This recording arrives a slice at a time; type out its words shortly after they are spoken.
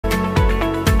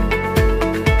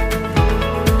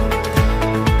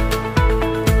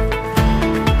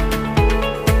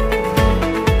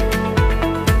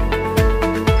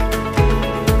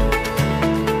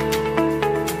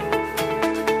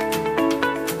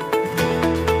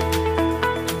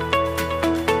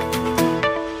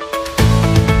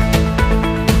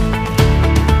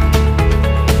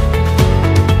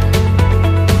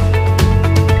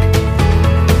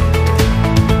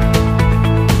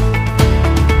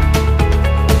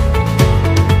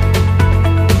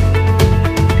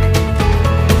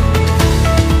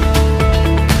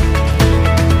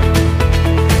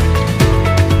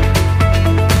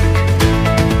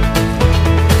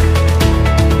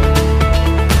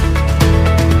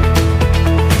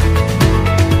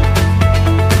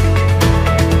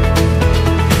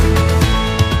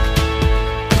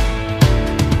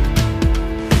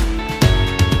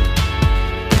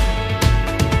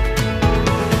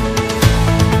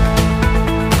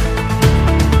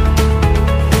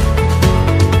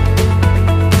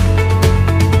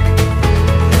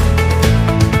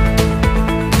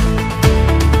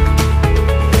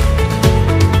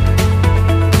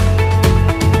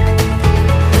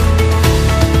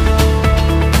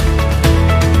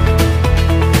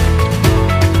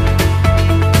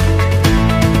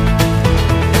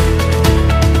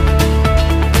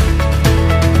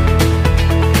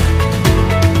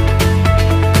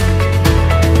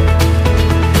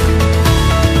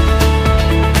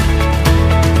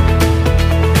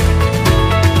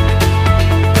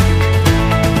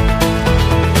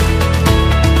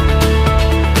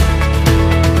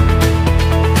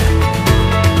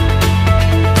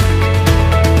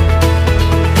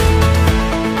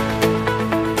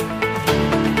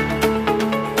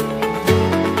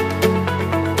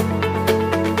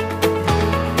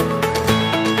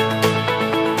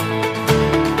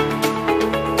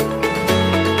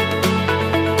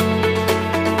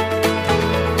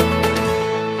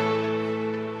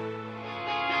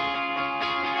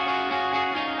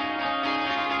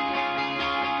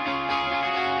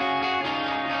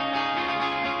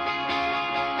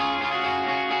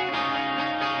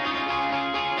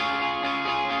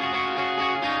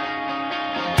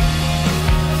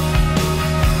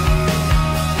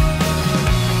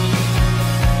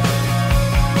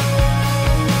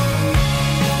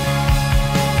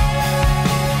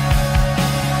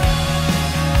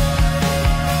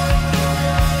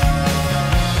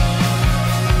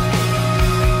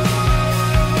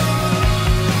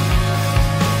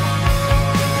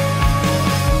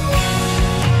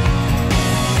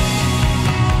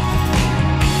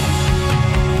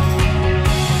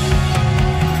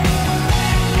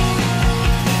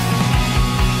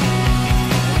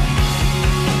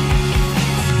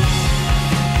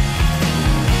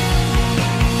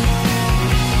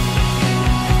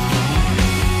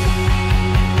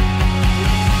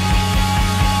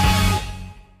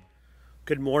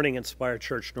Good morning, Inspired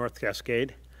Church North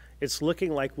Cascade. It's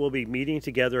looking like we'll be meeting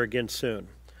together again soon.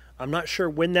 I'm not sure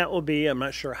when that will be. I'm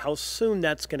not sure how soon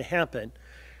that's going to happen,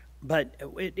 but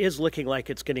it is looking like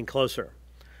it's getting closer.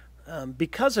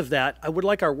 Because of that, I would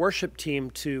like our worship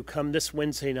team to come this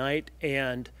Wednesday night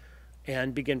and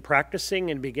begin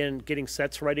practicing and begin getting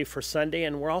sets ready for Sunday.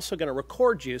 And we're also going to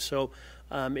record you, so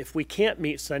if we can't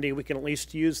meet Sunday, we can at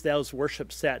least use those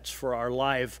worship sets for our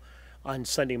live on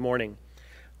Sunday morning.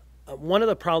 One of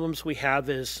the problems we have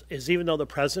is even though the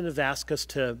president has asked us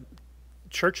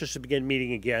churches to begin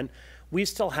meeting again, we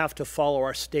still have to follow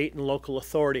our state and local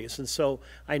authorities. And so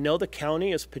I know the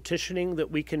county is petitioning that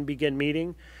we can begin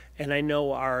meeting, and I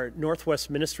know our Northwest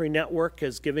Ministry Network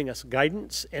is giving us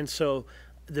guidance. And so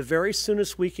the very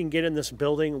soonest we can get in this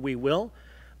building, we will.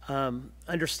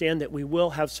 Understand that we will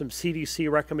have some CDC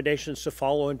recommendations to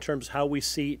follow in terms of how we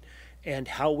seat and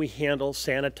how we handle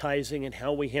sanitizing and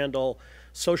how we handle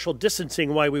social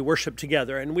distancing while we worship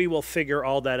together, and we will figure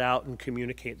all that out and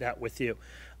communicate that with you.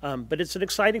 But it's an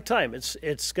exciting time.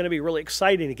 It's going to be really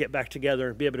exciting to get back together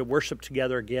and be able to worship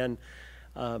together again.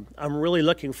 I'm really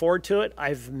looking forward to it.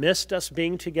 I've missed us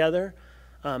being together.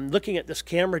 Looking at this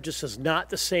camera just is not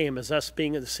the same as us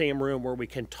being in the same room where we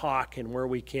can talk and where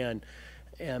we can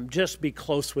just be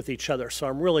close with each other. So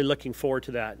I'm really looking forward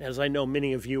to that, as I know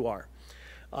many of you are.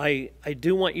 I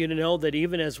do want you to know that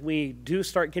even as we do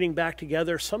start getting back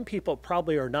together, some people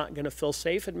probably are not going to feel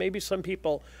safe, and maybe some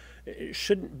people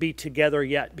shouldn't be together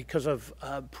yet because of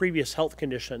previous health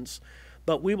conditions.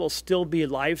 But we will still be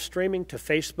live streaming to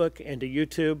Facebook and to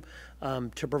YouTube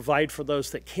to provide for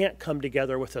those that can't come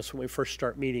together with us when we first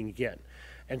start meeting again.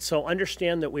 And so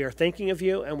understand that we are thinking of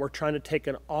you, and we're trying to take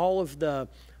in all of the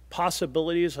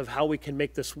possibilities of how we can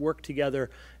make this work together,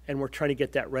 and we're trying to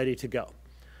get that ready to go.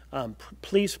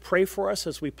 Please pray for us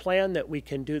as we plan that we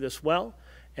can do this well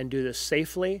and do this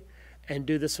safely and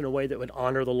do this in a way that would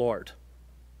honor the Lord.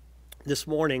 This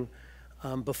morning,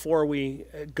 before we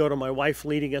go to my wife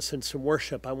leading us in some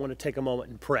worship, I want to take a moment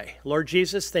and pray. Lord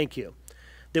Jesus, thank you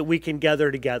that we can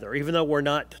gather together. Even though we're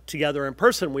not together in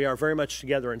person, we are very much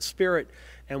together in spirit,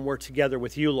 and we're together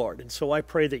with you, Lord. And so I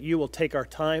pray that you will take our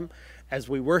time as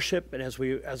we worship and as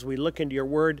we look into your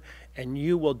word, and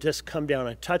you will just come down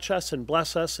and touch us and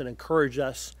bless us and encourage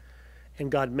us,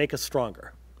 and God, make us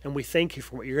stronger. And we thank you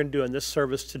for what you're going to do in this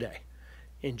service today.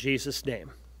 In Jesus'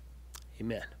 name,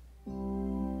 amen.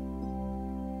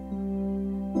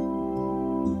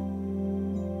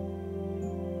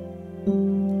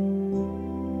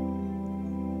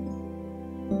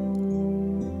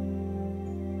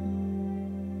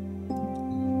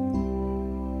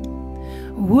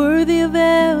 Worthy of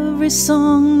every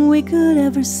song we could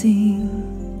ever sing,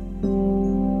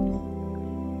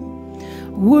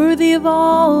 worthy of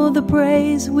all the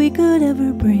praise we could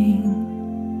ever bring,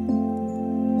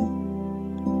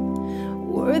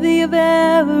 worthy of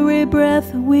every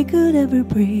breath we could ever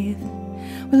breathe.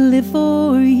 We live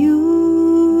for you.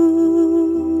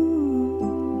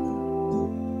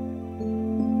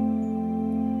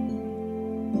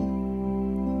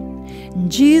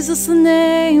 Jesus, the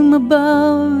name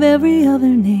above every other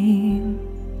name.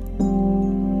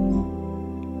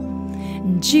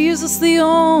 Jesus, the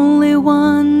only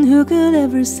one who could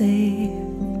ever save.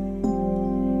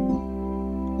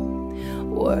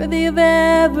 Worthy of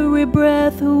every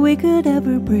breath we could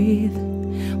ever breathe.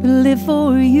 We live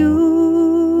for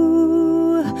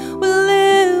you. We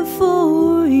live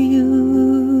for you.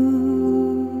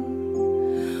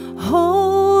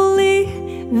 Holy,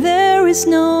 there is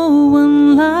no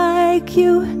one like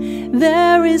you.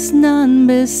 There is none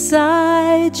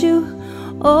beside you.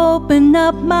 Open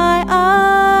up my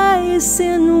eyes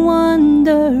in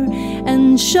wonder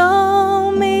and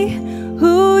show me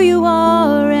who you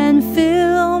are, and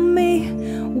fill me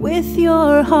with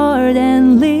your heart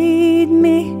and lead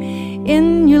me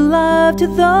in your love to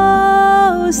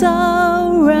those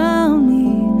around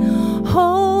me.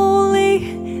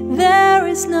 Holy, there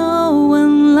is no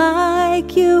one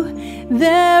like you.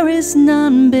 There is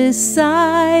none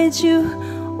beside you.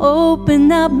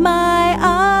 Open up my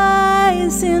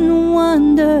eyes in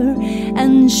wonder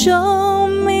and show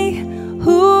me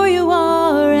who you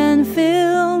are, and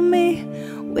fill me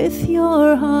with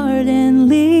your heart and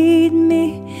lead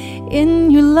me in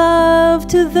your love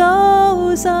to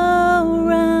those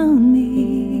around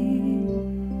me.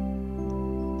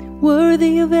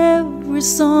 Worthy of every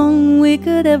song we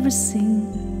could ever sing,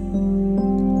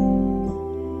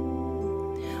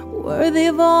 worthy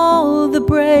of all the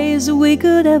praise we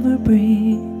could ever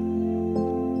bring,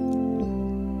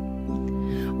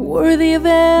 worthy of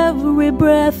every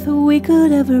breath we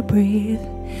could ever breathe.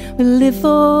 We live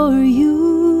for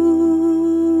you.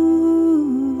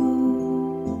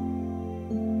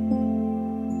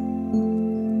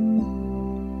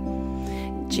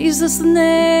 Jesus, the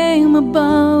name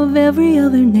above every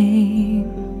other name.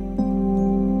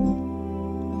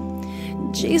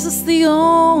 Jesus, the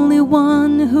only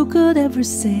one who could ever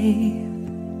save.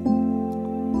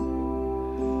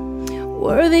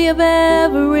 Worthy of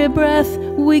every breath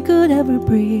we could ever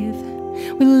breathe.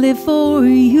 We live for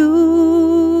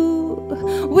you.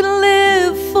 We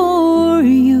live for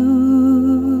you.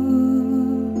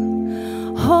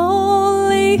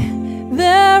 Holy,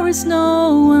 there is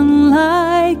no one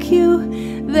like you.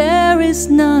 There is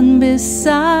none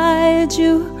beside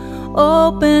you.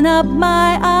 Open up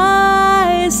my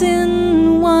eyes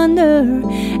in wonder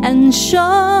and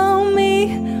show me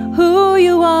who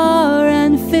you are,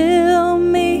 and fill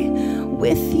me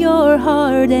with your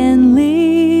heart and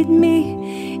lead me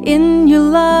in your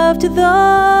love to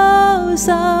those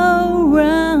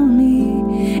around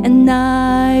me. And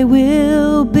I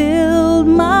will build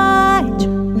my trust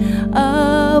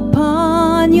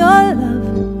upon your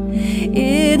love.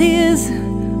 It is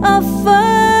a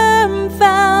firm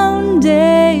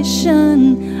foundation.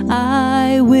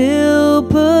 I will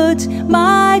put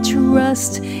my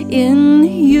trust in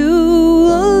you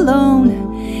alone,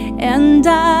 and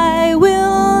I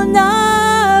will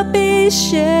not be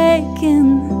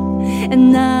shaken.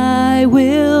 And I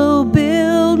will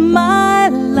build my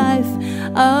life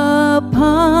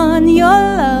upon your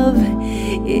love.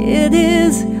 It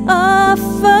is a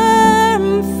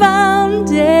firm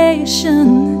foundation,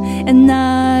 and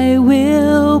I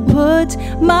will put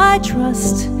my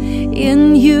trust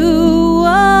in you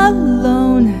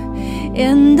alone,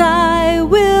 and I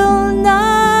will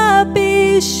not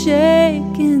be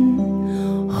shaken.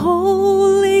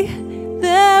 Holy,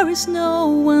 there is no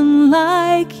one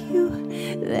like you.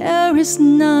 There is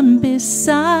none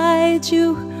beside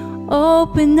you.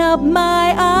 Open up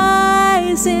my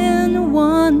eyes in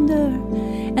wonder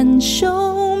and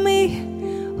show me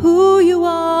who you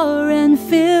are, and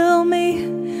fill me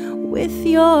with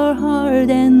your heart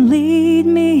and lead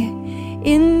me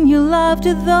in your love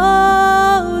to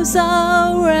those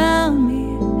around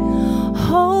me.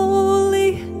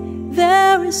 Holy,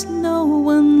 there is no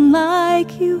one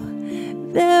like you.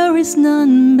 There is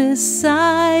none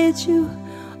beside you.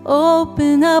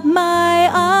 Open up my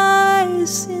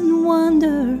eyes in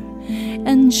wonder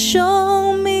and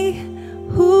show me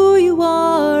who you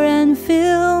are, and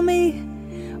fill me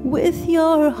with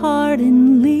your heart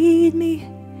and lead me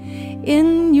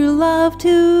in your love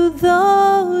to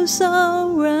those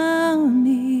around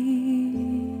me.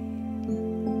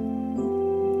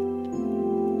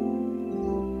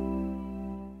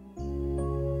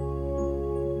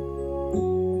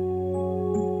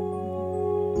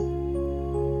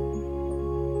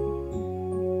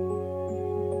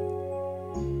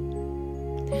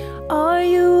 Are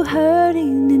you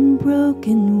hurting and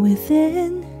broken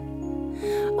within?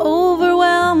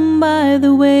 Overwhelmed by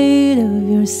the weight of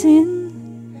your sin?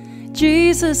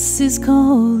 Jesus is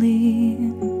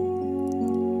calling.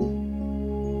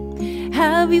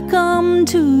 Have you come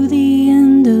to the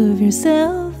end of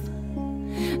yourself?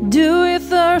 Do you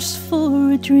thirst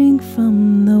for a drink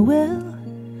from the well?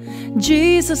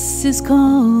 Jesus is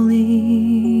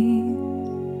calling.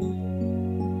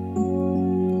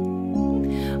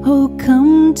 Oh,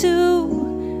 come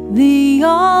to the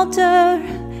altar.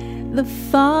 The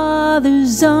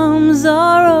Father's arms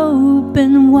are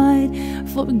open wide.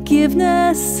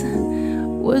 Forgiveness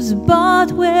was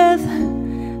bought with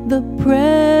the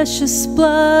precious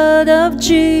blood of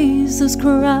Jesus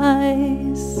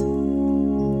Christ.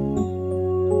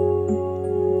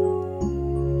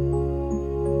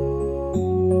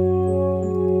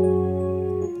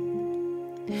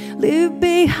 Leave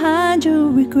behind your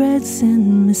regrets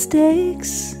and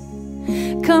mistakes.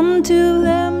 Come to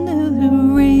them,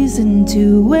 no reason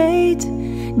to wait.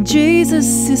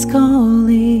 Jesus is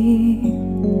calling.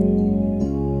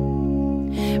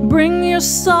 Bring your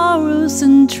sorrows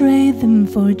and trade them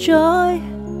for joy.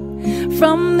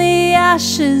 From the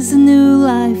ashes a new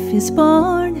life is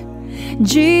born.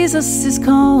 Jesus is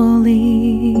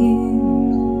calling.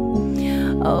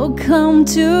 Oh, come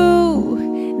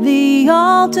to the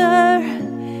altar.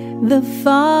 The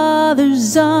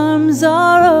Father's arms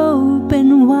are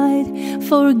open wide.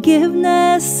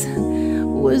 Forgiveness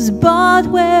was bought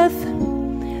with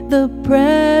the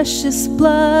precious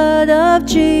blood of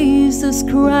Jesus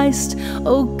Christ.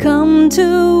 Oh, come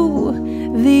to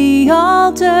the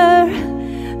altar.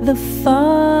 The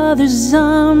Father's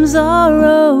arms are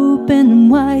open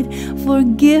wide.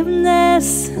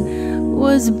 Forgiveness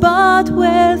was bought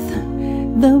with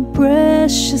the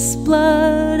precious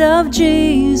blood of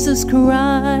Jesus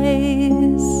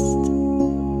Christ.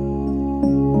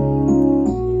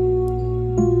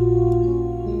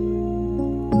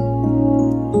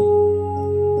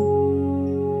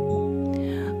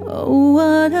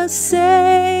 what a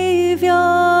Savior!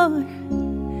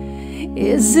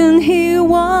 Isn't He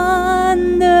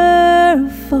wonderful?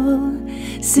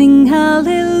 Sing hallelujah,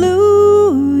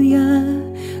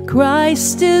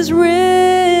 Christ is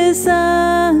risen.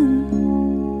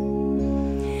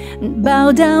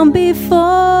 Bow down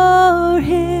before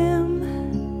Him,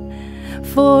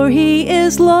 for He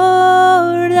is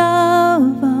Lord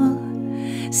of all.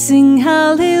 Sing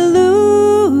hallelujah,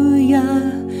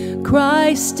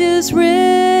 Christ is risen.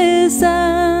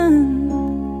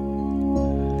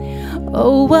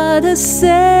 Oh, what a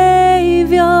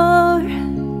Savior!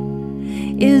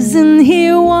 Isn't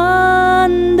He wonderful?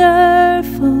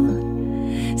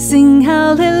 Sing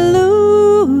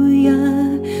hallelujah,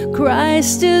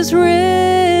 Christ is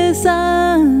risen.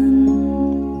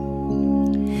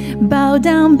 Bow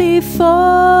down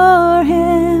before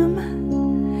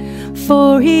Him,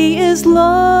 for He is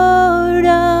Lord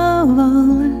of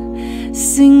all.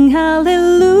 Sing hallelujah,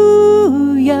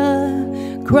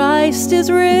 Christ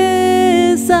is risen.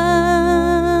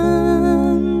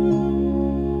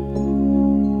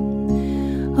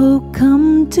 Oh,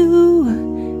 come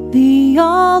to the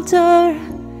altar.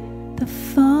 The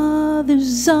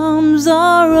Father's arms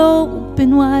are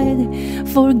open wide.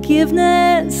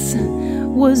 Forgiveness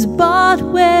was bought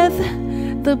with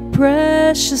the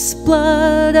precious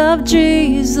blood of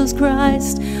Jesus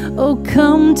Christ. Oh,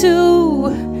 come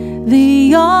to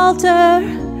the altar.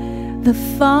 The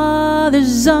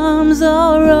Father's arms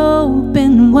are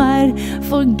open wide.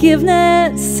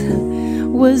 Forgiveness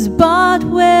was bought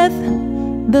with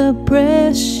the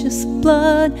precious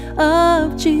blood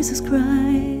of Jesus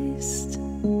Christ.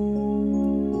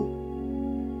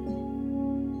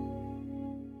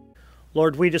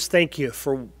 Lord, we just thank you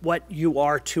for what you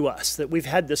are to us, that we've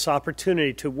had this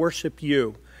opportunity to worship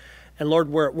you. And Lord,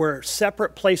 we're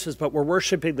separate places, but we're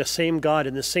worshiping the same God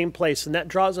in the same place. And that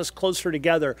draws us closer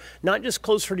together, not just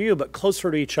closer to you, but closer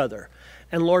to each other.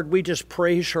 And Lord, we just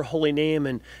praise your holy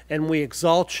name, and we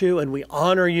exalt you and we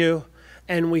honor you.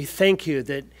 And we thank you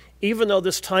that even though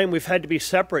this time we've had to be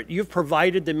separate, you've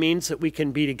provided the means that we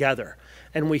can be together.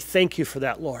 And we thank you for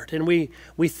that, Lord. And we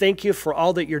thank you for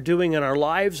all that you're doing in our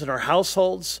lives and our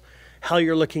households, how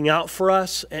you're looking out for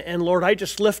us. And Lord, I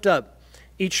just lift up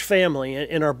each family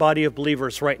in our body of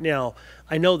believers right now.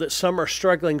 I know that some are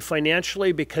struggling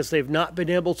financially because they've not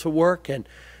been able to work. And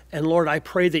Lord, I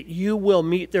pray that you will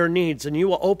meet their needs and you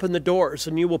will open the doors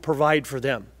and you will provide for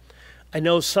them. I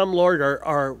know some, Lord,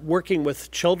 are working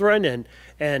with children and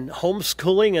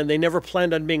homeschooling, and they never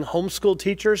planned on being homeschool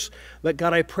teachers. But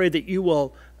God, I pray that you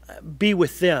will be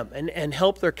with them and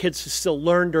help their kids to still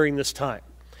learn during this time.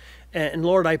 And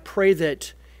Lord, I pray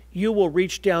that you will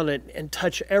reach down and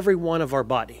touch every one of our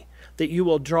body, that you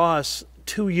will draw us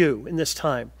to you in this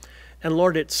time. And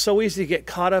Lord, it's so easy to get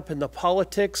caught up in the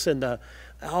politics and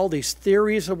all these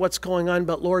theories of what's going on.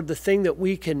 But Lord, the thing that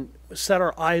we can set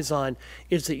our eyes on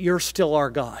is that you're still our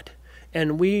God.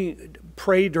 And we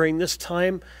pray during this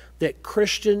time that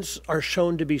Christians are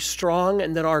shown to be strong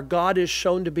and that our God is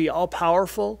shown to be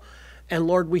all-powerful. And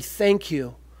Lord, we thank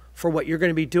you for what you're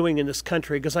going to be doing in this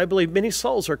country, because I believe many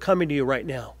souls are coming to you right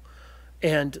now.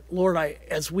 And Lord,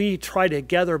 as we try to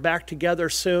gather back together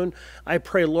soon, I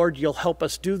pray, Lord, you'll help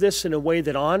us do this in a way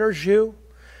that honors you,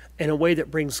 in a way that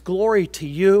brings glory to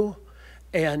you,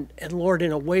 and Lord,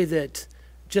 in a way that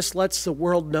just lets the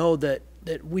world know that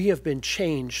we have been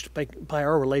changed by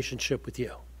our relationship with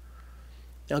you.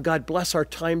 Now, God, bless our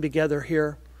time together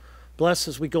here. Bless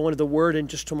as we go into the Word in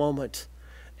just a moment.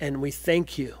 And we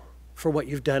thank you for what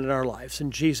you've done in our lives. In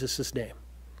Jesus' name,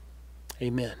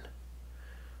 amen.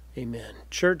 Amen.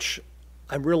 Church,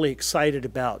 I'm really excited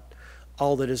about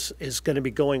all that is going to be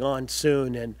going on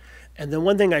soon. And the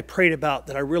one thing I prayed about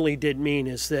that I really did mean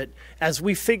is that as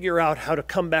we figure out how to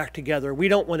come back together, we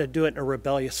don't want to do it in a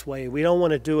rebellious way. We don't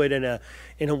want to do it in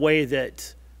a way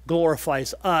that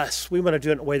glorifies us. We want to do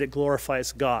it in a way that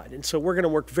glorifies God. And so we're going to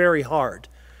work very hard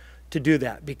to do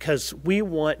that, because we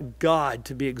want God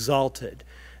to be exalted.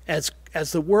 As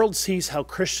the world sees how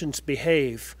Christians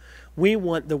behave, we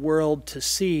want the world to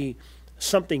see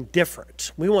something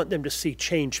different. We want them to see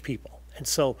changed people. And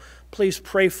so please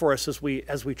pray for us as we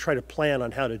try to plan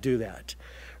on how to do that.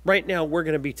 Right now, we're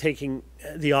going to be taking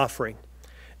the offering.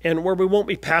 And where we won't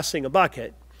be passing a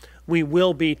bucket, we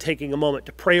will be taking a moment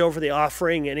to pray over the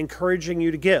offering and encouraging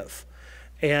you to give.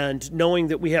 And knowing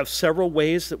that we have several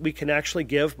ways that we can actually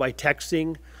give: by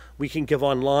texting, we can give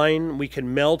online, we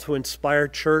can mail to Inspire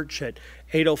Church at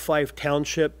 805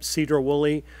 Township, Cedar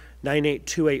Woolley,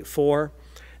 98284.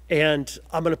 And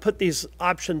I'm going to put these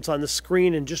options on the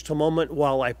screen in just a moment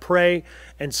while I pray.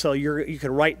 And so you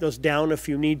can write those down if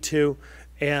you need to.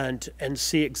 and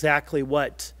see exactly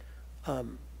what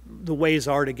the ways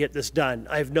are to get this done.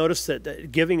 I've noticed that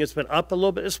giving has been up a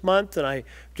little bit this month, and I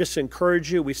just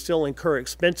encourage you, we still incur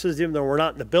expenses even though we're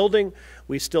not in the building.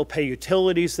 We still pay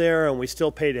utilities there, and we still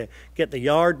pay to get the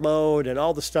yard mowed and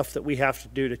all the stuff that we have to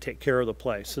do to take care of the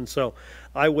place. And so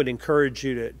I would encourage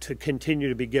you to continue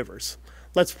to be givers.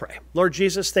 Let's pray. Lord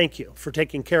Jesus, thank you for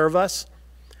taking care of us,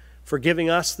 for giving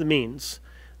us the means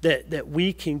that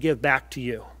we can give back to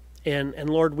you. And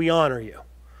Lord, we honor you.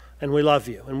 And we love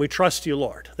you, and we trust you,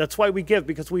 Lord. That's why we give,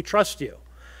 because we trust you,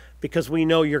 because we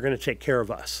know you're going to take care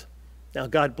of us. Now,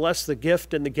 God bless the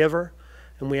gift and the giver,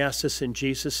 and we ask this in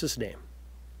Jesus' name.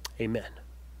 Amen.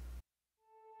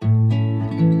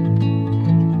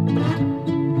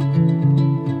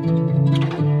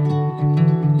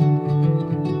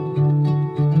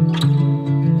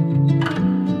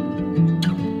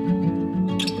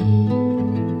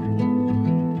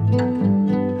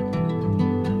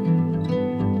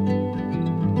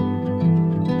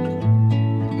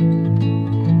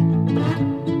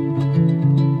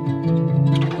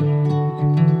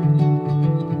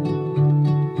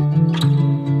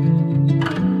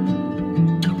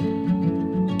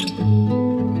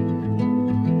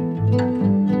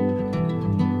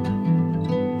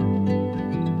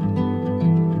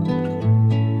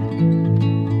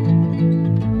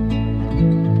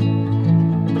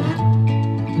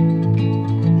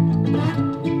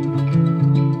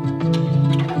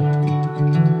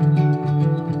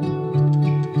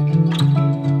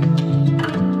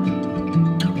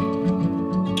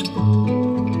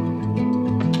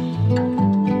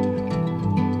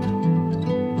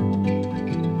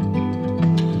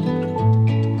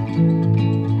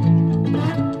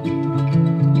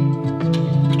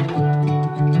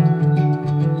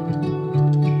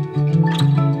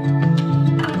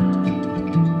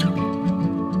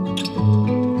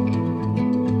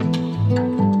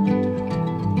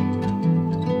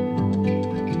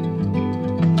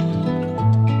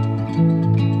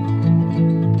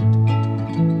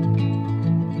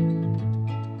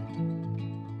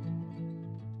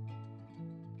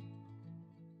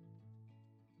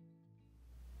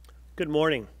 Good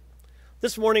morning.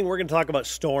 This morning we're going to talk about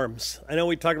storms. I know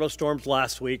we talked about storms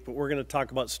last week, but we're going to talk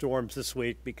about storms this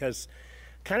week because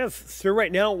kind of through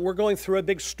right now we're going through a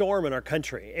big storm in our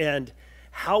country, and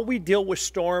how we deal with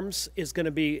storms is going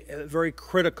to be very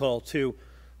critical to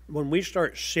when we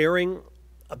start sharing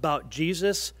about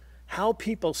Jesus. How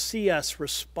people see us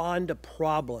respond to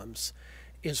problems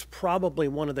is probably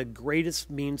one of the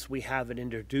greatest means we have in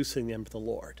introducing them to the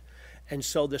Lord. And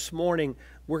so this morning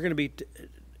we're going to be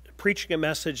preaching a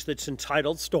message that's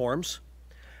entitled Storms,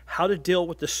 How to Deal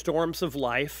with the Storms of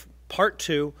Life, Part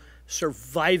 2,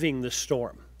 Surviving the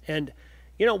Storm. And,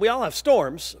 you know, we all have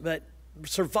storms, but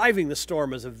surviving the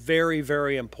storm is a very,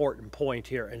 very important point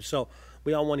here. And so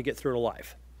we all want to get through to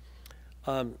life.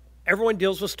 Everyone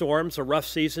deals with storms or rough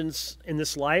seasons in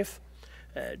this life.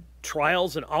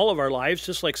 Trials in all of our lives,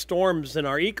 just like storms in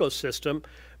our ecosystem,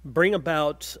 bring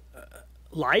about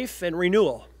life and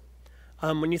renewal.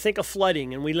 When you think of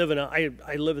flooding, and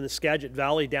I live in the Skagit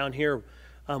Valley down here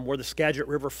where the Skagit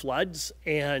River floods,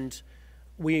 and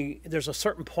there's a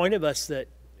certain point of us that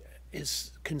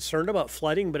is concerned about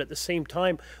flooding, but at the same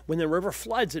time, when the river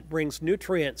floods, it brings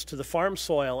nutrients to the farm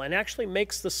soil and actually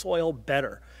makes the soil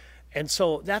better. And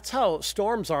so that's how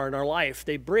storms are in our life.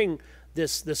 They bring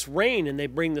this rain and they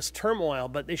bring this turmoil,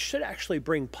 but they should actually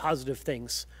bring positive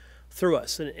things through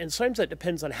us. And sometimes that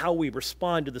depends on how we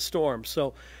respond to the storm.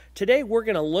 So today we're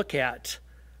going to look at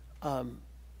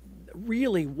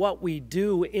really what we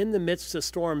do in the midst of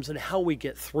storms and how we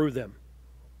get through them.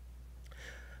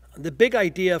 The big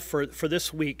idea for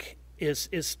this week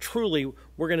is truly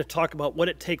we're going to talk about what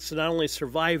it takes to not only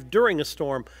survive during a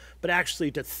storm, but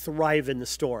actually to thrive in the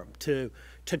storm, to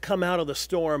come out of the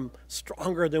storm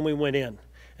stronger than we went in.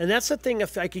 And that's the thing,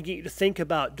 if I could get you to think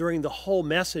about during the whole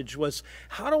message, was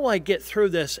how do I get through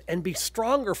this and be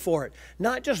stronger for it?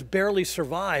 Not just barely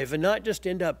survive and not just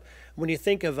end up, when you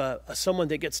think of someone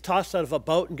that gets tossed out of a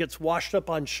boat and gets washed up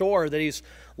on shore, that he's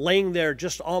laying there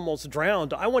just almost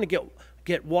drowned. I want to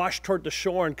get washed toward the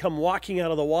shore and come walking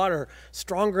out of the water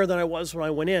stronger than I was when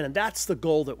I went in. And that's the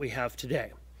goal that we have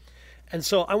today. And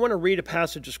so I want to read a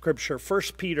passage of Scripture,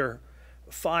 1 Peter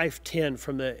 5:10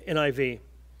 from the NIV.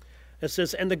 It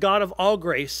says, "And the God of all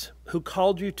grace, who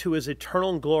called you to his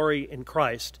eternal glory in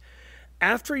Christ,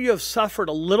 after you have suffered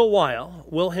a little while,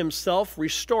 will himself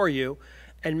restore you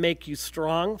and make you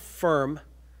strong, firm,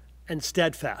 and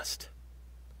steadfast."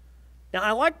 Now,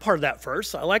 I like part of that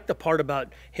verse. I like the part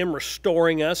about him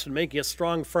restoring us and making us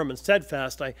strong, firm, and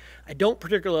steadfast. I don't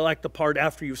particularly like the part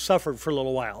after you've suffered for a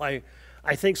little while.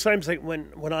 I think sometimes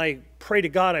when I pray to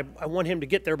God, I want him to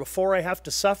get there before I have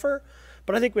to suffer.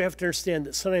 But I think we have to understand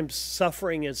that sometimes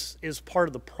suffering is part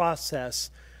of the process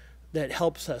that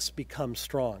helps us become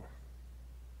strong.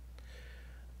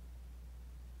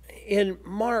 In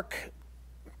Mark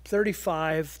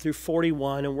 35 through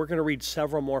 41, and we're going to read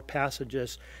several more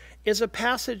passages, is a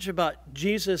passage about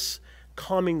Jesus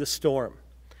calming the storm.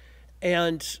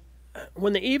 And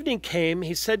when the evening came,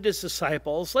 he said to his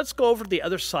disciples, let's go over to the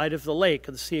other side of the lake,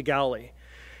 of the Sea of Galilee.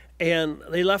 And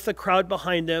they left the crowd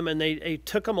behind them, and they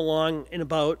took him along in a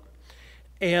boat.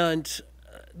 And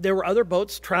there were other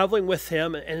boats traveling with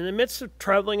him. And in the midst of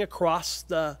traveling across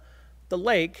the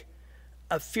lake,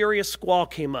 a furious squall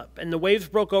came up, and the waves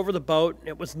broke over the boat, and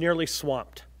it was nearly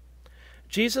swamped.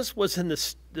 Jesus was in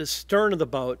the stern of the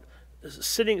boat,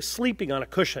 sleeping on a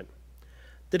cushion.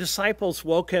 The disciples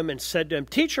woke him and said to him,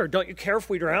 "Teacher, don't you care if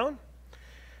we drown?"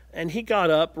 And he got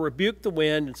up, rebuked the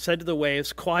wind, and said to the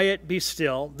waves, "Quiet, be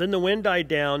still." Then the wind died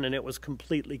down, and it was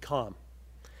completely calm.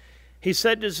 He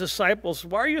said to his disciples,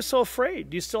 "Why are you so afraid?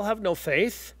 Do you still have no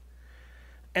faith?"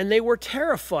 And they were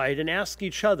terrified and asked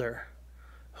each other,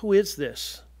 "Who is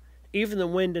this? Even the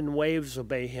wind and waves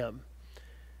obey him."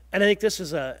 And I think this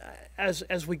is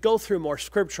as we go through more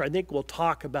scripture, I think we'll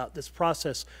talk about this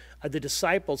process of the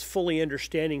disciples fully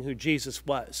understanding who Jesus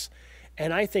was.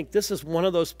 And I think this is one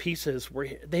of those pieces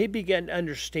where they began to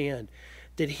understand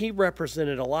that he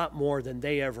represented a lot more than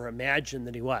they ever imagined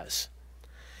that he was.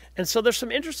 And so there's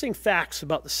some interesting facts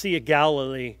about the Sea of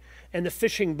Galilee and the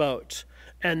fishing boat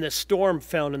and the storm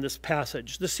found in this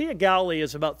passage. The Sea of Galilee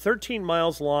is about 13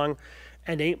 miles long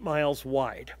and 8 miles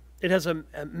wide. It has a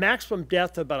maximum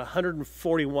depth of about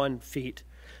 141 feet.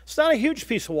 It's not a huge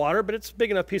piece of water, but it's a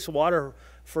big enough piece of water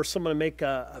for someone to make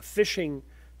to fish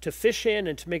in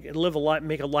and to make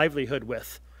a livelihood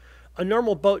with. A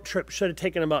normal boat trip should have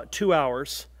taken about 2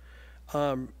 hours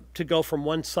to go from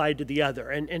one side to the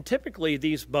other. And typically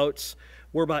these boats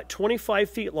were about 25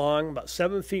 feet long, about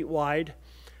 7 feet wide.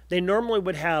 They normally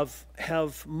would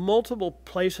have multiple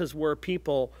places where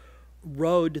people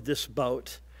rowed this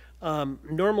boat.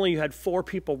 Normally you had 4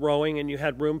 people rowing, and you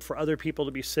had room for other people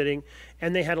to be sitting,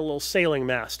 and they had a little sailing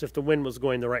mast if the wind was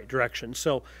going the right direction.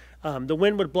 So the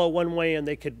wind would blow one way, and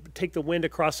they could take the wind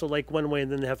across the lake one way,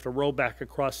 and then they have to row back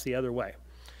across the other way.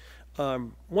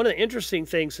 One of the interesting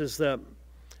things is that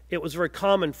it was very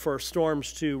common for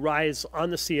storms to rise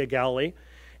on the Sea of Galilee,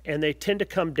 and they tend to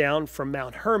come down from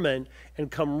Mount Hermon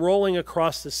and come rolling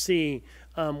across the sea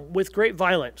with great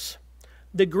violence.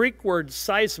 The Greek word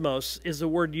seismos is the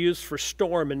word used for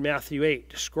storm in Matthew 8,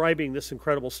 describing this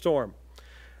incredible storm.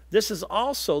 This is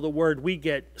also the word we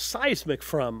get seismic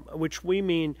from, which we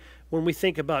mean when we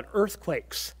think about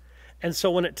earthquakes. And so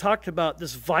when it talked about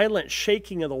this violent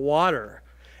shaking of the water,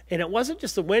 and it wasn't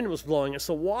just the wind was blowing, it's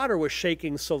the water was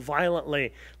shaking so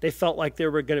violently they felt like they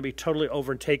were going to be totally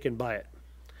overtaken by it.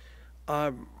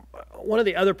 One of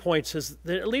the other points is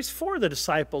that at least 4 of the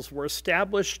disciples were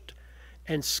established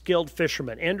and skilled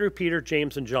fishermen: Andrew, Peter,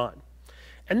 James, and John.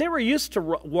 And they were used to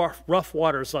rough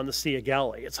waters on the Sea of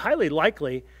Galilee. It's highly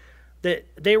likely that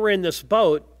they were in this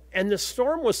boat, and the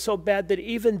storm was so bad that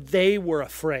even they were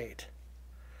afraid.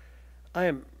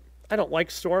 I don't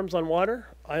like storms on water.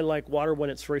 I like water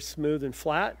when it's very smooth and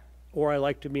flat, or I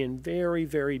like to be in very,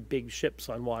 very big ships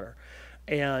on water.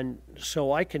 And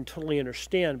so I can totally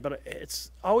understand, but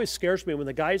it always scares me when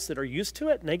the guys that are used to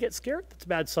it and they get scared. That's a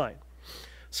bad sign.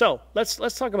 So let's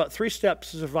talk about 3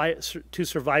 steps to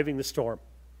surviving the storm.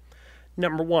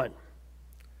 Number 1,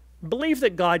 believe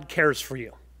that God cares for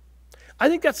you. I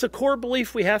think that's a core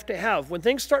belief we have to have. When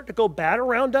things start to go bad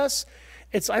around us,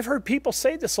 I've heard people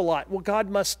say this a lot. Well, God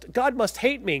must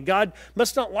hate me. God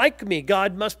must not like me.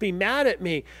 God must be mad at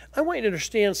me. I want you to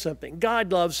understand something.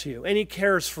 God loves you, and he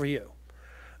cares for you.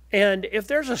 And if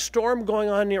there's a storm going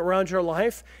on around your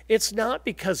life, it's not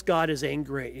because God is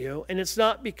angry at you, and it's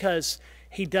not because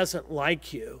he doesn't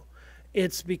like you.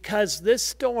 It's because this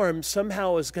storm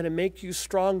somehow is going to make you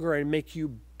stronger and make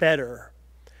you better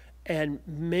and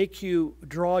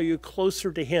draw you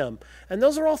closer to him. And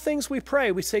those are all things we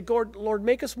pray. We say, Lord,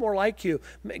 make us more like you.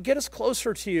 Get us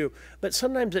closer to you. But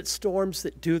sometimes it's storms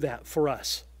that do that for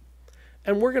us.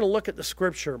 And we're going to look at the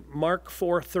scripture, Mark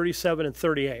 4:37 and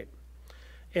 38.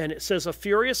 And it says, a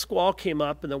furious squall came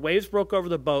up, and the waves broke over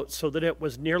the boat so that it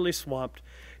was nearly swamped.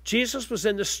 Jesus was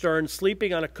in the stern,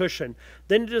 sleeping on a cushion.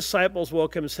 Then the disciples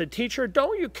woke him and said, "Teacher,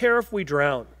 don't you care if we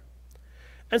drown?"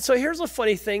 And so here's the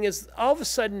funny thing is all of a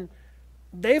sudden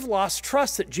they've lost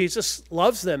trust that Jesus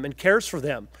loves them and cares for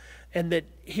them and that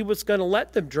he was going to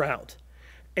let them drown.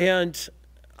 And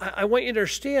I want you to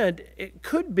understand, it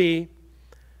could be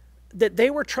that they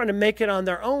were trying to make it on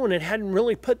their own and hadn't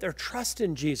really put their trust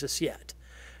in Jesus yet.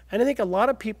 And I think a lot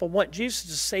of people want Jesus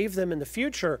to save them in the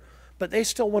future, but they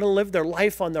still want to live their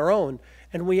life on their own.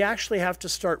 And we actually have to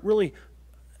start really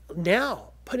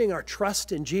now putting our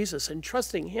trust in Jesus and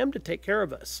trusting him to take care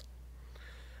of us.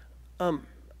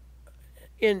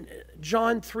 In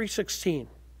John 3:16,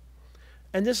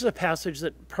 and this is a passage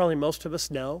that probably most of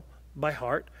us know by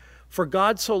heart. For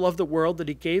God so loved the world that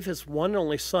he gave his one and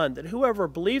only Son, that whoever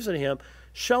believes in him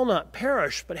shall not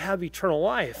perish, but have eternal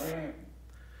life.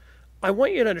 I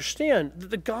want you to understand that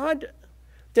the God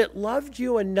that loved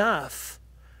you enough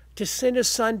to send his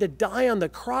Son to die on the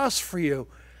cross for you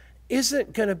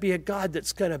isn't going to be a God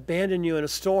that's going to abandon you in a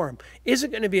storm,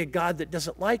 isn't going to be a God that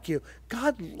doesn't like you.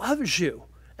 God loves you,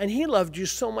 and he loved you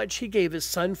so much he gave his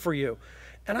Son for you.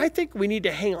 And I think we need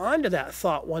to hang on to that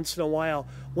thought once in a while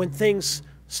when things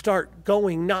start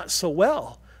going not so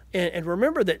well. And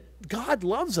remember that God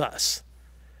loves us.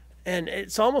 And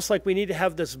it's almost like we need to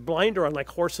have this blinder on, like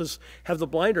horses have the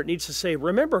blinder. It needs to say,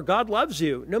 remember, God loves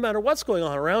you no matter what's going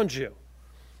on around you.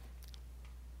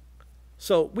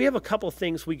 So we have a couple of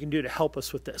things we can do to help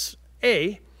us with this.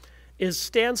 A is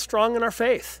stand strong in our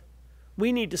faith.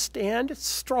 We need to stand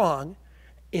strong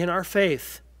in our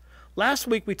faith. Last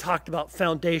week we talked about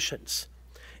foundations.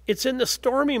 It's in the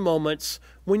stormy moments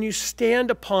when you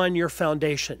stand upon your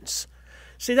foundations.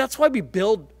 See, that's why we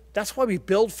build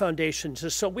foundations,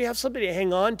 is so we have something to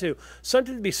hang on to,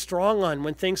 something to be strong on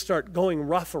when things start going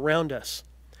rough around us.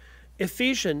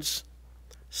 Ephesians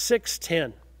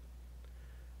 6:10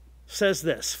 says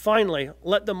this, finally,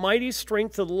 let the mighty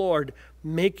strength of the Lord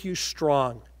make you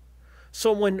strong.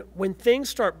 So when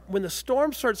the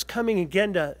storm starts coming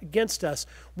against us,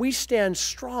 we stand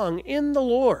strong in the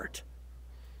Lord.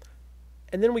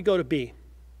 And then we go to B.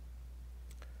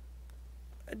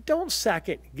 Don't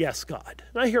second guess God.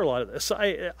 And I hear a lot of this.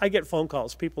 I get phone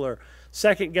calls. People are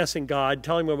second guessing God,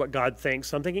 telling me what God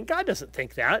thinks. I'm thinking, God doesn't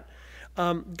think that.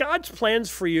 God's plans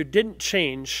for you didn't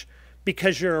change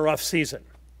because you're in a rough season.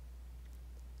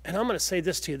 And I'm going to say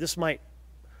this to you. This might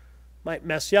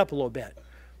mess you up a little bit.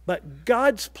 But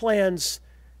God's plans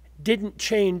didn't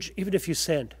change even if you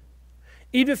sinned,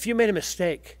 even if you made a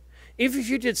mistake, even if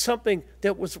you did something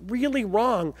that was really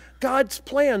wrong. God's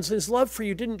plans, his love for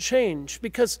you didn't change.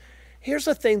 Because here's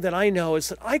the thing that I know is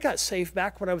that I got saved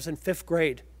back when I was in 5th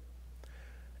grade.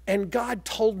 And God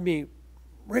told me,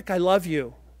 Rick, I love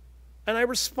you. And I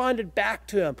responded back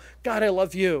to him, God, I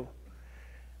love you.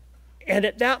 And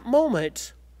at that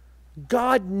moment,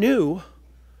 God knew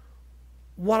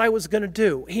what I was going to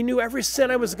do. He knew every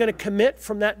sin I was going to commit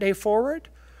from that day forward.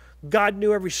 God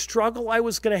knew every struggle I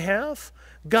was going to have.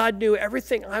 God knew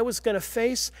everything I was going to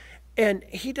face. And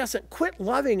he doesn't quit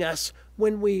loving us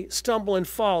when we stumble and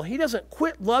fall. He doesn't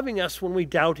quit loving us when we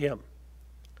doubt him.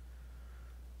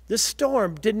 This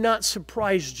storm did not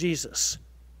surprise Jesus.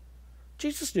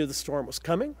 Jesus knew the storm was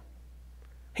coming.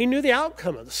 He knew the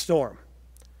outcome of the storm.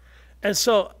 And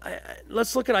so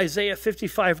let's look at Isaiah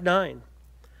 55:9. It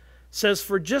says,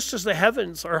 for just as the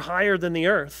heavens are higher than the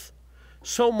earth,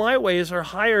 so my ways are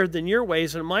higher than your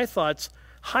ways, and my thoughts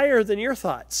higher than your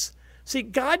thoughts. See,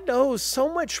 God knows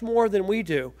so much more than we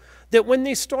do, that when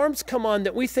these storms come on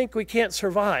that we think we can't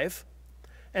survive,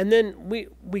 and then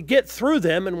we get through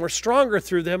them and we're stronger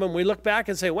through them, and we look back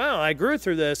and say, wow, I grew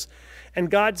through this.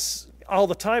 And God's all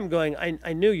the time going,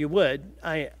 I knew you would.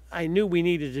 I knew we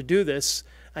needed to do this.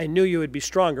 I knew you would be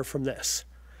stronger from this.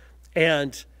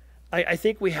 And I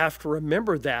think we have to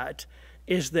remember that,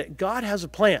 is that God has a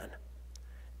plan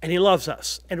and he loves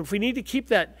us. And if we need to keep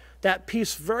that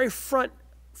piece very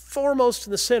foremost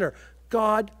in the center,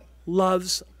 God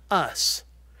loves us.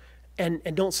 And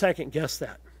don't second guess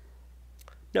that.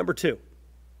 Number 2,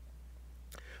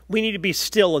 we need to be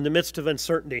still in the midst of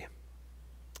uncertainty.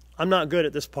 I'm not good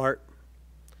at this part.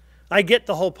 I get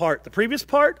the whole part. The previous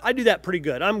part, I do that pretty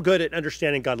good. I'm good at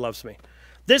understanding God loves me.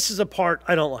 This is a part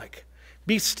I don't like.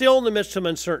 Be still in the midst of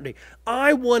uncertainty.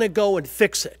 I want to go and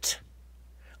fix it.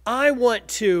 I want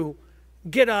to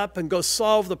get up and go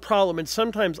solve the problem. And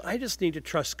sometimes I just need to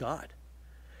trust God.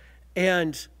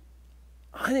 And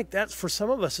I think that's, for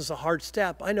some of us, is a hard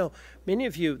step. I know many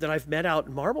of you that I've met out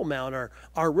in Marble Mount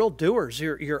are real doers.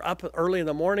 You're up early in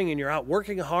the morning and you're out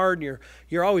working hard, and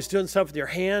you're always doing stuff with your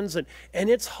hands. And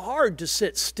it's hard to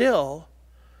sit still.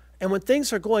 And when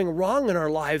things are going wrong in our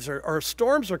lives, or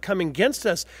storms are coming against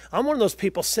us, I'm one of those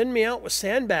people, send me out with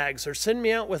sandbags or send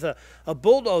me out with a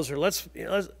bulldozer.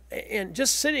 And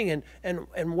just sitting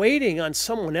and waiting on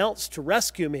someone else to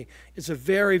rescue me is a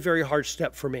very, very hard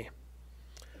step for me.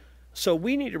 So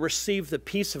we need to receive the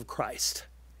peace of Christ.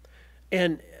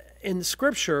 And in the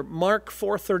scripture, Mark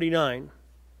 4:39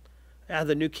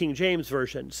 the New King James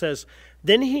Version. It says,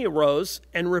 "Then he arose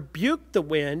and rebuked the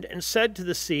wind and said to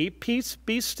the sea, 'Peace,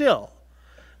 be still.'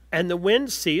 And the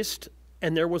wind ceased,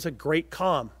 and there was a great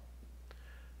calm."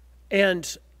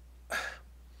 And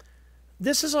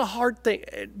this is a hard thing.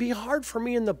 It'd be hard for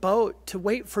me in the boat to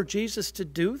wait for Jesus to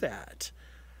do that.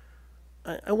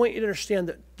 I want you to understand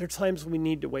that there are times we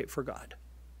need to wait for God.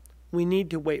 We need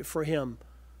to wait for him.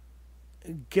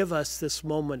 Give us this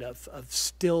moment of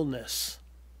stillness.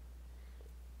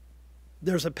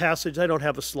 There's a passage, I don't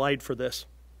have a slide for this,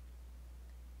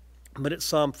 but it's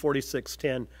Psalm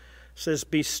 46:10. It says,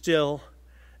 "Be still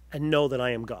and know that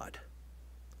I am God."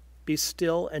 Be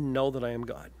still and know that I am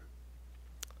God.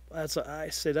 I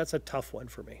say that's a tough one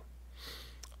for me.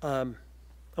 I'm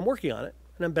working on it,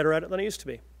 and I'm better at it than I used to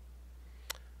be.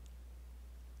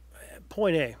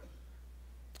 Point A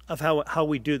of how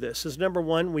we do this is, number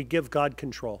one, we give God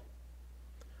control.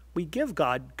 We give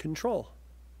God control.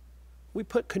 We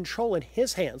put control in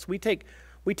his hands. We take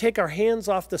our hands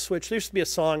off the switch. There used to be a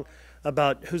song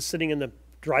about who's sitting in the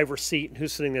driver's seat and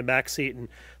who's sitting in the back seat, and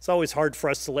it's always hard for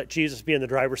us to let Jesus be in the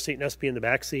driver's seat and us be in the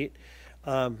back seat.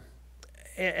 And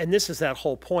this is that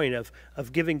whole point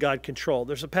of giving God control.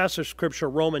 There's a passage of scripture,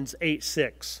 Romans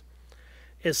 8:6.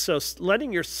 Is so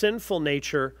letting your sinful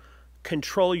nature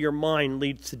control your mind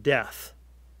leads to death.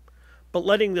 But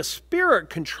letting the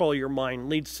Spirit control your mind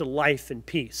leads to life and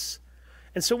peace.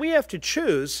 And so we have to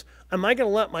choose, am I going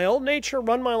to let my old nature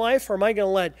run my life, or am I going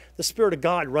to let the Spirit of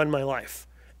God run my life?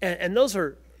 And those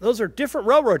are different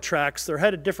railroad tracks. They're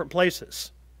headed different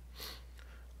places.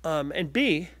 And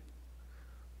B,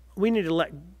 we need to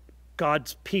let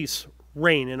God's peace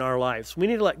reign in our lives. We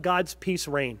need to let God's peace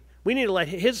reign. We need to let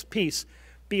his peace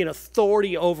be an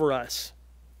authority over us.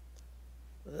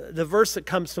 The verse that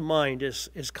comes to mind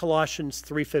is Colossians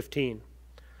 3:15.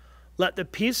 "Let the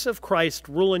peace of Christ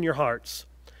rule in your hearts,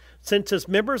 since as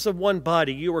members of one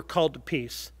body you are called to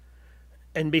peace,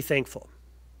 and be thankful."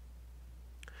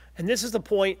 And this is the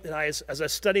point that as I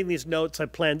was studying these notes, I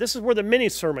planned, this is where the mini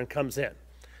sermon comes in.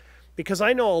 Because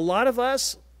I know a lot of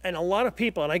us and a lot of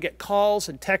people, and I get calls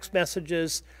and text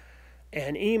messages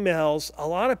and emails, a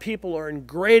lot of people are in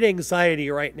great anxiety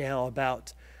right now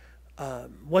about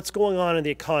what's going on in the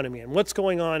economy and what's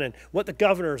going on and what the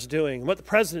governor's doing, and what the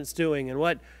president's doing, and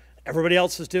what everybody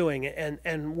else is doing.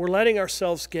 And we're letting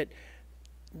ourselves get,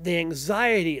 the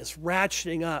anxiety is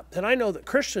ratcheting up. And I know that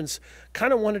Christians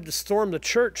kind of wanted to storm the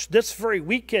church this very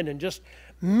weekend and just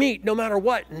meet no matter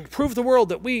what and prove the world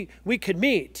that we could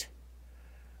meet.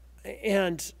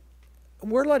 And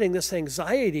we're letting this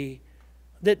anxiety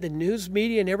that the news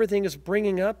media and everything is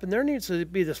bringing up, and there needs to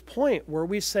be this point where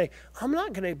we say, I'm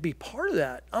not going to be part of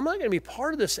that. I'm not going to be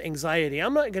part of this anxiety.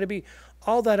 I'm not going to be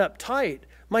all that uptight.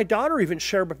 My daughter even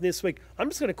shared with me this week, I'm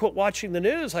just going to quit watching the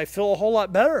news. I feel a whole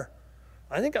lot better.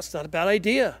 I think that's not a bad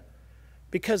idea.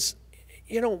 Because,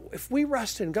 if we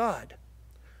rest in God,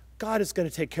 God is going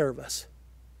to take care of us.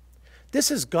 This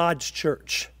is God's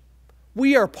church.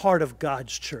 We are part of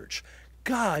God's church.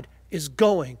 God is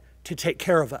going to take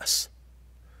care of us.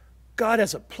 God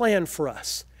has a plan for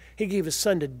us. He gave his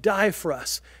son to die for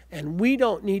us, and we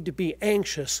don't need to be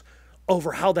anxious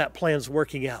over how that plan's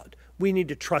working out. We need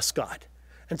to trust God.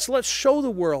 And so let's show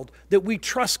the world that we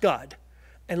trust God,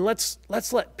 and let's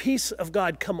let peace of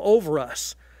God come over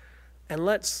us, and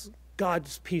let's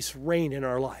God's peace reign in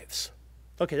our lives.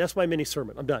 Okay, that's my mini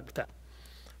sermon. I'm done with that.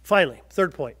 Finally,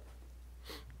 third point.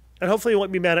 And hopefully you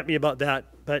won't be mad at me about that,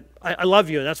 but I love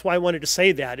you, and that's why I wanted to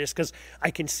say that, is because I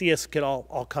can see us get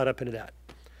all caught up into that.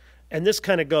 And this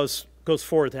kind of goes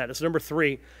forward that. It's number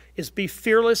 3, is be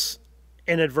fearless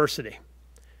in adversity.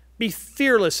 Be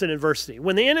fearless in adversity.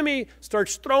 When the enemy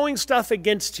starts throwing stuff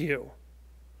against you,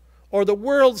 or the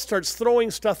world starts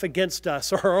throwing stuff against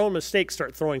us, or our own mistakes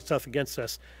start throwing stuff against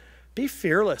us, be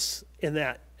fearless in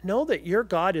that. Know that your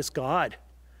God is God.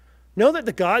 Know that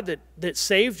the God that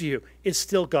saved you is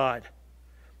still God.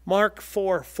 Mark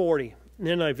 4:40, the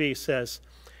NIV says,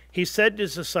 he said to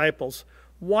his disciples,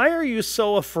 "Why are you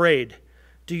so afraid?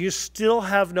 Do you still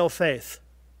have no faith?"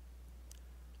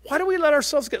 Why do we let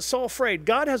ourselves get so afraid?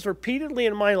 God has repeatedly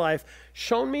in my life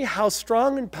shown me how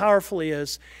strong and powerful he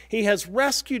is. He has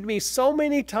rescued me so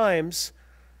many times,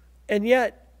 and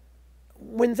yet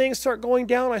when things start going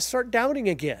down, I start doubting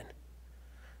again.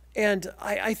 And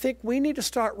I think we need to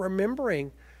start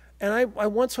remembering. And I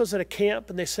once was at a camp,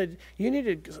 and they said, you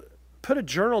need to put a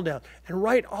journal down and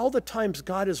write all the times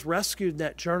God has rescued in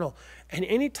that journal. And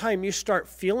anytime you start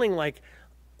feeling like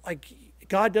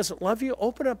God doesn't love you,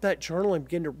 open up that journal and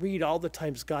begin to read all the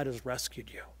times God has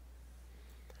rescued you.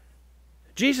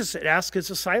 Jesus had asked his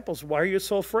disciples, why are you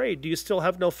so afraid? Do you still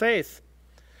have no faith?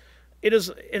 It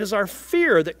is our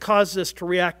fear that causes us to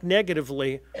react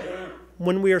negatively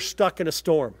when we are stuck in a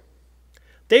storm.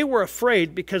 They were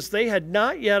afraid because they had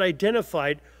not yet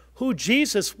identified who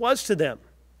Jesus was to them.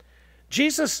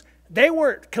 Jesus, they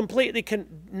weren't completely,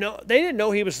 they didn't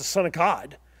know he was the Son of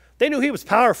God. They knew he was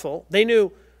powerful. They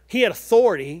knew he had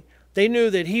authority. They knew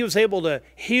that he was able to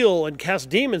heal and cast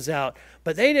demons out,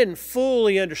 but they didn't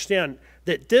fully understand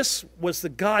that this was the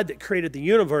God that created the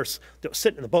universe that was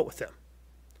sitting in the boat with them.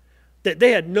 That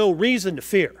they had no reason to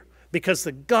fear because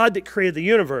the God that created the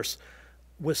universe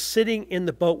was sitting in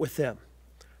the boat with them.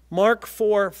 Mark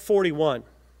 4:41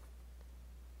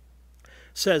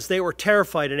 says they were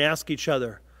terrified and asked each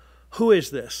other, "Who is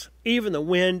this? Even the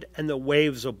wind and the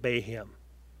waves obey him."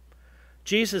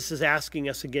 Jesus is asking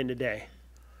us again today,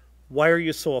 why are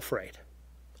you so afraid?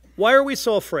 Why are we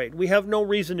so afraid? We have no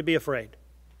reason to be afraid.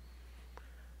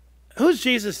 Who's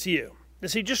Jesus to you?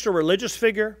 Is he just a religious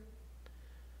figure?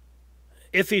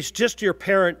 If he's just your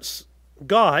parents'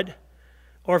 God,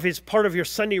 or if he's part of your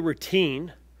Sunday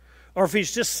routine, or if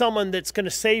he's just someone that's going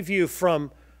to save you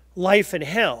from life and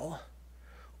hell,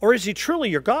 or is he truly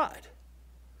your God?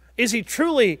 Is he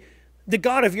truly the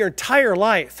God of your entire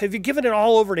life? Have you given it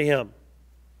all over to him?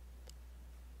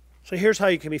 So here's how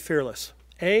you can be fearless.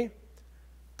 A,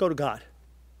 go to God.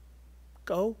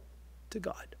 Go to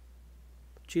God.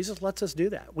 Jesus lets us do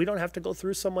that. We don't have to go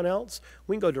through someone else.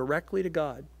 We can go directly to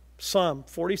God. Psalm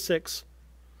 46,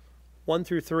 1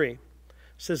 through 3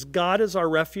 says, God is our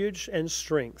refuge and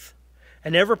strength,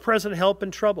 an ever-present help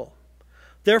in trouble.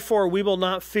 Therefore we will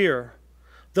not fear,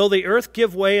 though the earth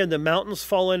give way and the mountains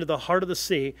fall into the heart of the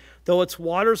sea, though its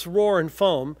waters roar and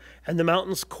foam, and the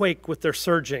mountains quake with their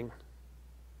surging.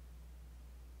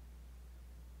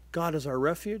 God is our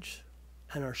refuge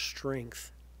and our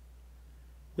strength.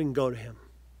 We can go to him.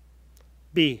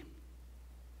 B,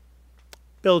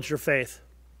 build your faith.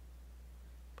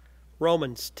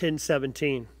 Romans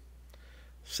 10:17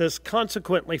 says,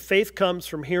 consequently, faith comes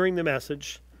from hearing the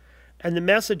message, and the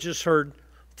message is heard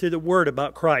through the word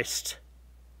about Christ.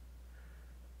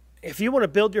 If you want to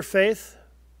build your faith,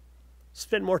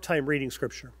 spend more time reading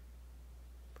Scripture.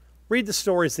 Read the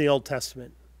stories in the Old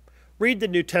Testament. Read the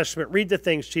New Testament. Read the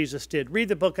things Jesus did. Read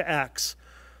the book of Acts.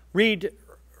 Read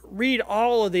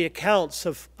all of the accounts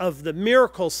of the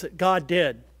miracles that God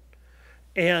did.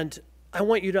 And I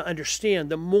want you to understand,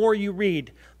 the more you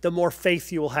read, the more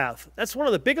faith you will have. That's one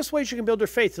of the biggest ways you can build your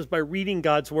faith is by reading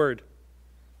God's word.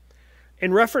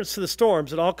 In reference to the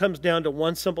storms, it all comes down to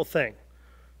one simple thing: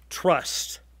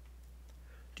 trust.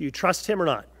 Do you trust him or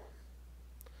not?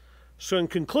 So in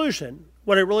conclusion,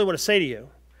 what I really want to say to you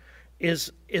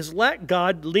is let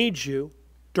God lead you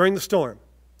during the storm.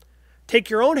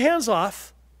 Take your own hands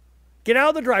off, get out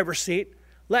of the driver's seat,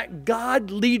 let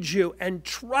God lead you and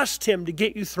trust him to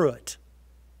get you through it.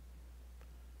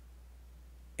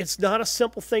 It's not a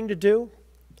simple thing to do.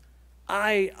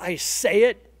 I say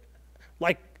it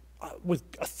like with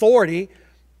authority,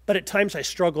 but at times I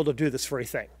struggle to do this very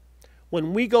thing.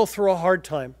 When we go through a hard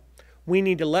time, we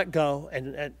need to let go,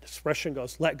 and the expression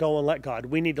goes, let go and let God.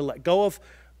 We need to let go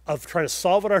of trying to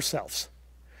solve it ourselves,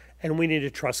 and we need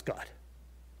to trust God.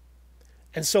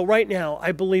 And so right now,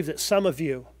 I believe that some of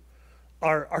you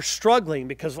are struggling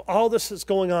because of all this that's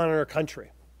going on in our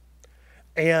country.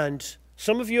 And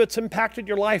some of you, it's impacted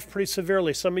your life pretty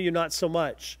severely. Some of you, not so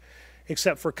much,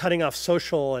 except for cutting off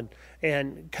social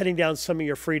and cutting down some of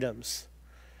your freedoms.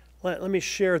 Let me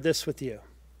share this with you.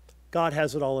 God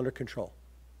has it all under control.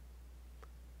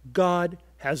 God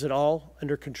has it all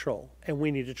under control, and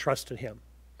we need to trust in him.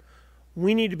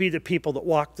 We need to be the people that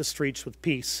walk the streets with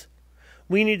peace.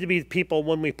 We need to be the people,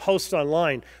 when we post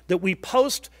online, that we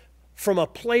post from a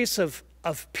place of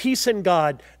peace in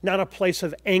God, not a place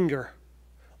of anger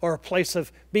or a place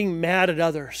of being mad at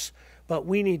others. But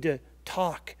we need to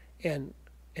talk and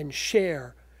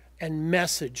share and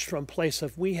message from a place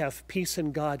of we have peace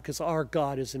in God because our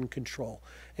God is in control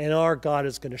and our God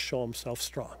is going to show himself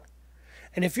strong.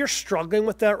 And if you're struggling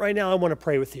with that right now, I want to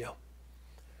pray with you.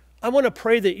 I want to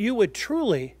pray that you would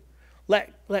truly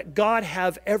let God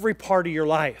have every part of your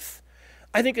life.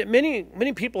 I think that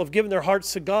many people have given their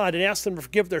hearts to God and asked them to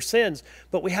forgive their sins,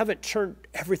 but we haven't turned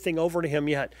everything over to him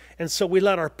yet. And so we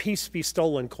let our peace be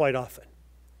stolen quite often.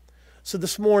 So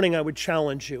this morning I would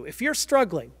challenge you, if you're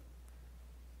struggling,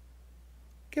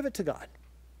 give it to God.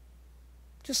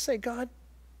 Just say, God,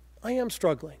 I am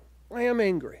struggling. I am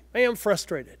angry. I am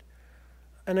frustrated.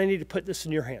 And I need to put this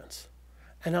in your hands.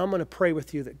 And I'm going to pray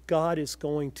with you that God is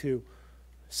going to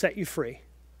set you free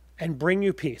and bring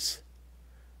you peace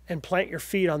and plant your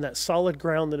feet on that solid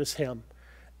ground that is him.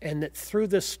 And that through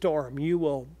this storm, you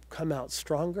will come out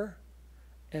stronger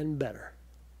and better.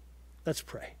 Let's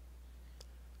pray.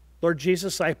 Lord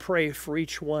Jesus, I pray for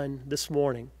each one this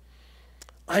morning.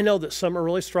 I know that some are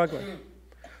really struggling.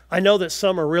 I know that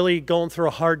some are really going through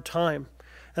a hard time.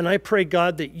 And I pray,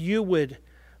 God, that you would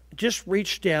just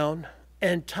reach down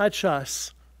and touch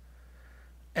us.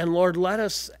 And Lord, let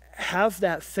us have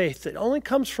that faith that only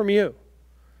comes from you,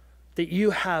 that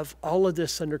you have all of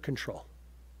this under control.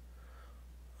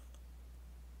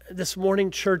 This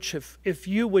morning, church, if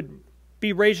you would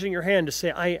be raising your hand to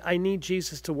say, I need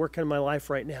Jesus to work in my life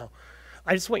right now,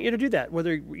 I just want you to do that,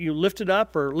 whether you lift it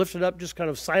up or lift it up just kind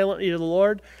of silently to the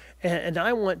Lord. And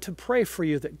I want to pray for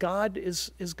you that God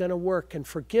is going to work and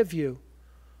forgive you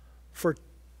for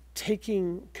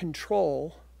taking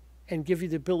control and give you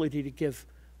the ability to give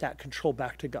that control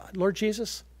back to God. Lord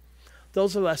Jesus,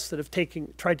 those of us that have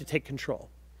tried to take control,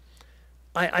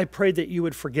 I pray that you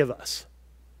would forgive us.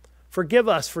 Forgive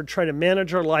us for trying to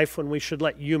manage our life when we should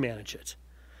let you manage it.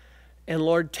 And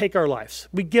Lord, take our lives.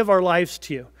 We give our lives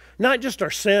to you. Not just our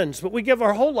sins, but we give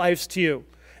our whole lives to you.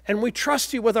 And we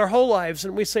trust you with our whole lives.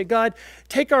 And we say, God,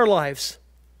 take our lives.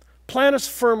 Plant us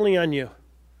firmly on you.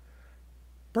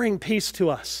 Bring peace to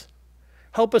us.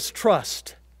 Help us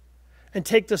trust. And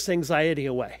take this anxiety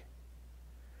away.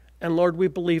 And Lord, we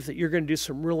believe that you're going to do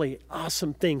some really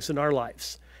awesome things in our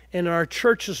lives, in our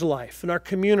church's life, in our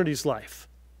community's life.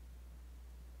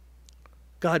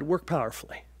 God, work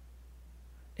powerfully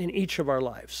in each of our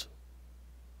lives.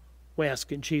 We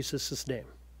ask in Jesus' name.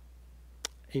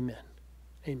 Amen.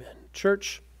 Amen.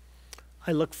 Church,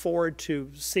 I look forward to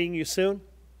seeing you soon.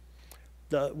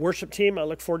 The worship team, I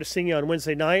look forward to seeing you on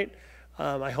Wednesday night.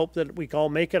 I hope that we can all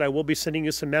make it. I will be sending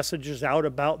you some messages out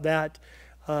about that.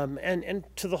 And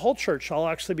to the whole church, I'll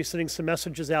actually be sending some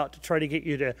messages out to try to get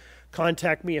you to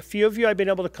contact me. A few of you I've been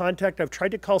able to contact. I've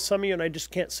tried to call some of you, and I just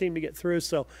can't seem to get through.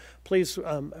 So please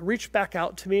reach back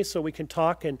out to me so we can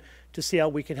talk and to see how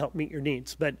we can help meet your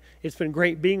needs. But it's been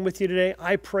great being with you today.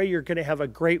 I pray you're going to have a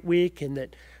great week and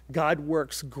that God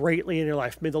works greatly in your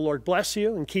life. May the Lord bless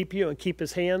you and keep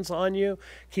his hands on you,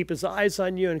 keep his eyes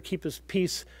on you, and keep his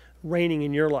peace reigning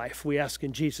in your life. We ask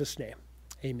in Jesus' name.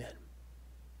 Amen.